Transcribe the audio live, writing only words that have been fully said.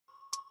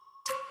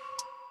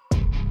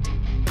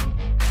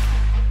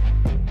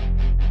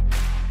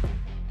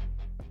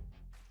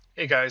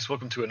Hey guys,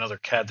 welcome to another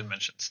CAD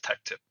Dimensions Tech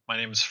Tip. My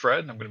name is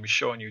Fred, and I'm going to be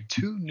showing you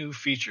two new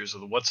features of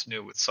the What's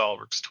New with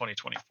SOLIDWORKS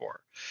 2024.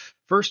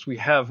 First, we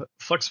have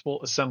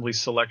flexible assembly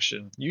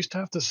selection. You used to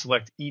have to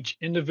select each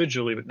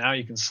individually, but now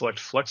you can select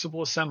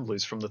flexible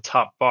assemblies from the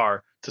top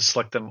bar to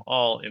select them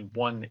all in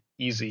one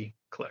easy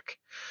click.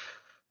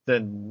 The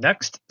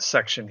next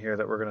section here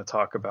that we're going to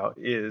talk about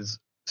is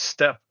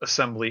step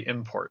assembly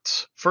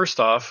imports. First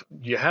off,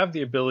 you have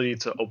the ability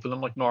to open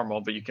them like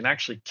normal, but you can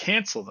actually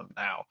cancel them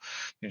now.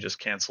 You just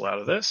cancel out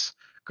of this,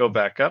 go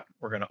back up.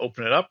 We're going to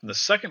open it up. And the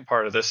second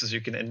part of this is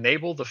you can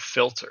enable the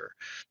filter.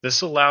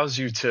 This allows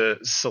you to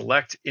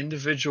select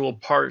individual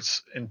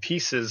parts and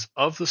pieces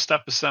of the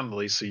step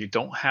assembly so you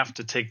don't have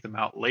to take them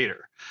out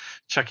later.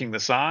 Checking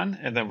this on,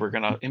 and then we're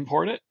going to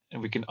import it,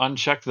 and we can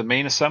uncheck the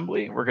main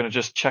assembly. We're going to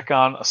just check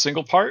on a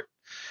single part,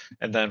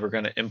 and then we're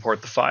going to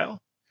import the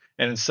file.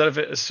 And instead of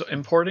it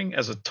importing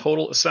as a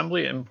total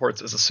assembly, it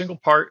imports as a single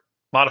part,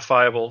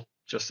 modifiable,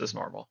 just as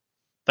normal.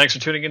 Thanks for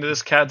tuning into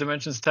this CAD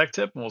Dimensions Tech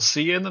Tip, and we'll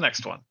see you in the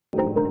next one.